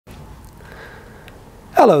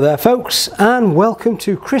Hello there folks, and welcome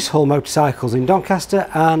to Chris Hull Motorcycles in Doncaster,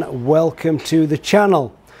 and welcome to the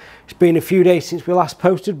channel. It's been a few days since we last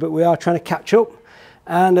posted, but we are trying to catch up,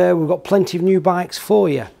 and we've got plenty of new bikes for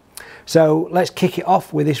you. So let's kick it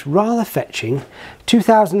off with this rather fetching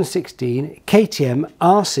 2016 KTM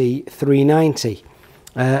Rc 390.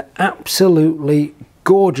 Absolutely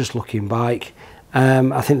gorgeous looking bike.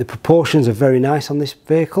 I think the proportions are very nice on this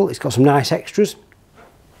vehicle. It's got some nice extras,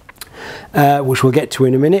 which we'll get to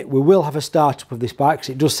in a minute. We will have a startup of this bike because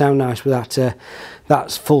it does sound nice with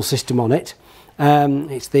that full system on it.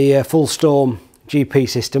 It's the full storm GP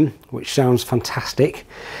system, which sounds fantastic.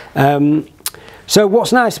 So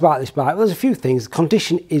what's nice about this bike? Well, there's a few things. The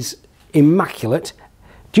condition is immaculate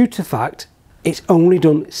due to the fact it's only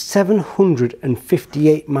done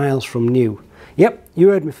 758 miles from new. Yep, you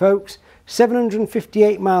heard me folks,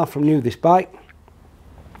 758 miles from new, this bike.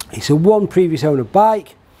 It's a one previous owner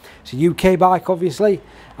bike. It's a UK bike, obviously.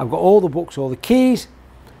 I've got all the books, all the keys,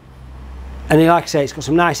 and like I say, it's got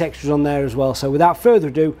some nice extras on there as well. So without further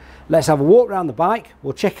ado, let's have a walk around the bike.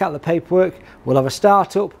 We'll check out the paperwork, we'll have a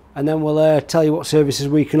start up, and then we'll tell you what services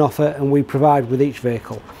we can offer and we provide with each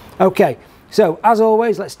vehicle. Okay, so as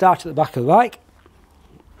always, let's start at the back of the bike.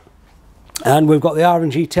 And we've got the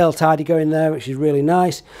R&G tail tidy going there, which is really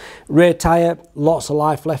nice. Rear tyre, lots of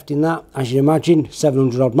life left in that, as you imagine,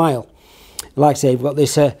 700 odd mile. Like I say, we've got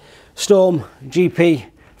this Storm GP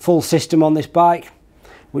full system on this bike,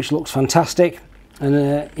 which looks fantastic.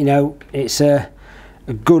 And you know, it's a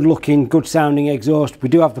good looking, good sounding exhaust. We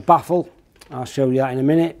do have the baffle, I'll show you that in a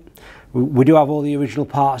minute. We do have all the original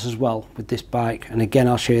parts as well with this bike, and again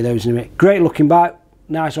I'll show you those in a minute. Great looking bike,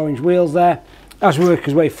 nice orange wheels there. As we work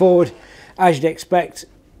our way forward, as you'd expect,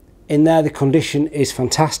 in there the condition is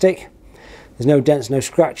fantastic. There's no dents, no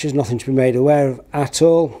scratches, nothing to be made aware of at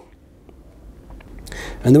all.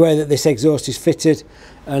 And the way that this exhaust is fitted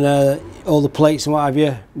and all the plates and what have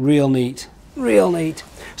you, real neat, real neat.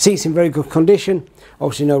 Seats in very good condition,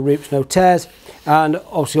 obviously no rips, no tears, and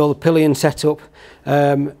obviously all the pillion setup.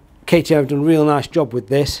 KTM have done a real nice job with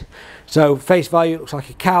this. So face value, it looks like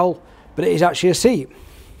a cowl, but it is actually a seat.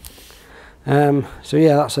 So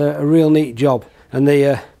yeah, that's a real neat job. And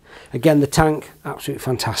the again, the tank, absolutely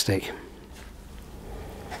fantastic.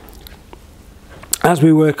 As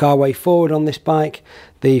we work our way forward on this bike,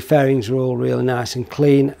 the fairings are all really nice and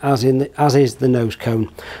clean, as is the nose cone.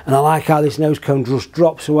 And I like how this nose cone just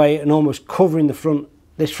drops away and almost covering the front,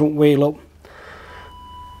 this front wheel up.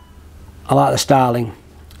 I like the styling,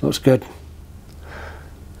 looks good.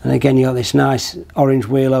 And again, you got this nice orange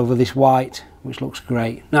wheel over this white, which looks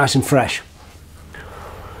great, nice and fresh.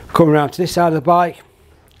 Coming around to this side of the bike,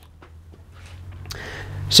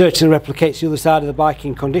 certainly replicates the other side of the bike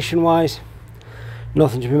in condition wise.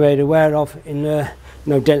 Nothing to be made aware of, in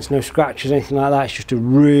no dents, no scratches, anything like that. It's just a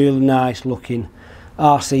real nice looking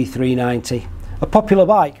RC 390. A popular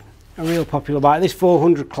bike, a real popular bike. This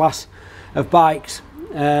 400 class of bikes,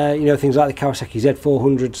 you know, things like the Kawasaki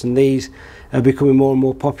Z400s and these are becoming more and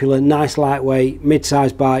more popular. Nice lightweight,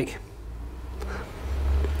 mid-sized bike.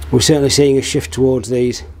 We're certainly seeing a shift towards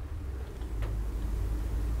these.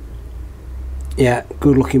 Yeah,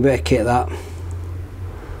 good looking bit of kit that.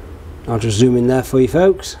 I'll just zoom in there for you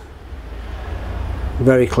folks.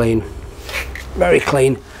 Very clean, very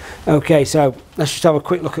clean. Okay, so let's just have a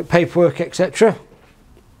quick look at paperwork, etc.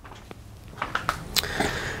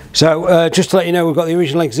 So just to let you know, we've got the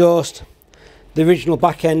original exhaust, the original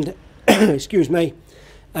back end, excuse me,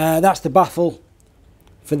 that's the baffle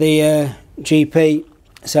for the GP,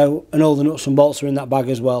 so, and all the nuts and bolts are in that bag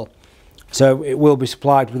as well, so it will be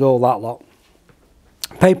supplied with all that lot.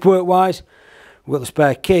 Paperwork wise, we've got the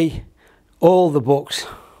spare key, all the books,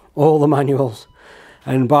 all the manuals,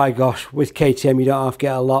 and by gosh, with KTM you don't have to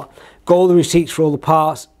get a lot. Got all the receipts for all the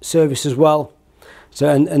parts, service as well. So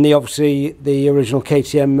and the obviously the original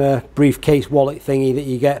KTM briefcase wallet thingy that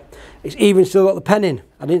you get. It's even still got the pen in.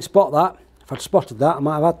 I didn't spot that. If I'd spotted that, I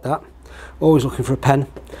might have had that. Always looking for a pen.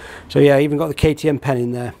 So yeah, even got the KTM pen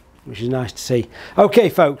in there, which is nice to see. Okay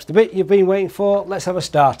folks, the bit you've been waiting for, let's have a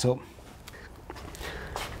start up.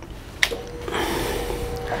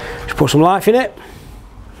 Put some life in it,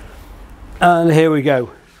 and here we go.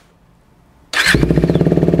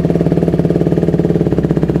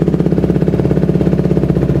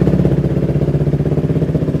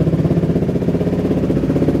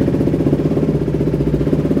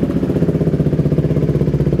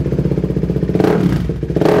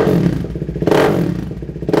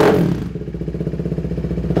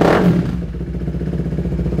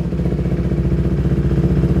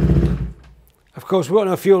 Of course, we've got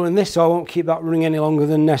no fuel in this, so I won't keep that running any longer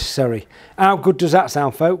than necessary. How good does that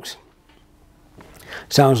sound, folks?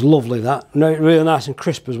 Sounds lovely that, really nice and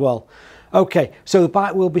crisp as well. Okay, so the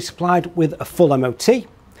bike will be supplied with a full MOT.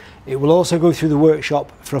 It will also go through the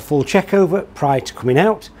workshop for a full check over prior to coming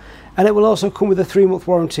out, and it will also come with a 3-month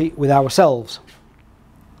warranty with ourselves.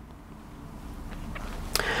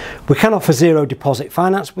 We can offer 0 deposit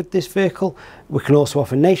finance with this vehicle. We can also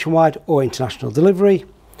offer nationwide or international delivery,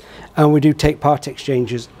 and we do take part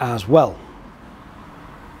exchanges as well.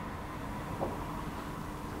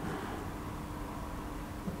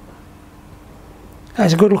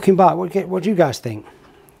 That's a good looking bike. What do you guys think?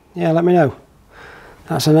 Yeah, let me know.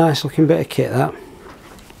 That's a nice looking bit of kit, that.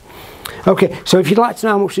 Okay, so if you'd like to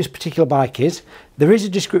know how much this particular bike is, there is a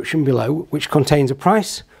description below which contains a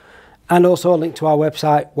price and also a link to our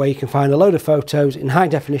website where you can find a load of photos in high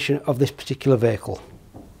definition of this particular vehicle.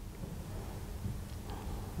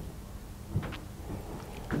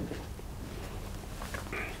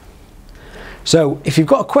 So if you've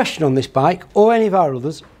got a question on this bike or any of our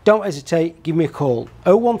others, don't hesitate, give me a call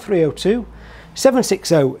 01302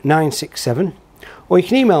 760 967, or you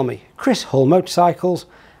can email me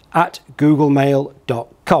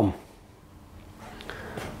chrishullmotorcycles@googlemail.com.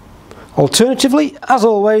 Alternatively, as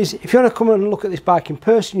always, if you want to come and look at this bike in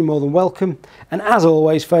person, you're more than welcome. And as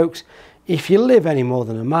always folks, if you live any more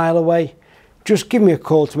than a mile away, just give me a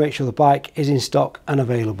call to make sure the bike is in stock and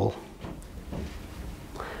available.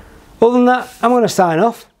 Other than that, I'm going to sign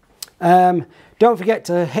off. Don't forget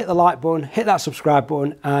to hit the like button, hit that subscribe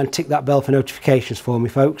button and tick that bell for notifications for me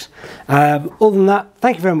folks. Other than that,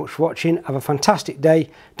 thank you very much for watching. Have a fantastic day.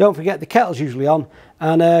 Don't forget the kettle's usually on,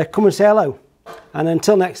 and come and say hello. And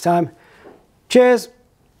until next time, cheers.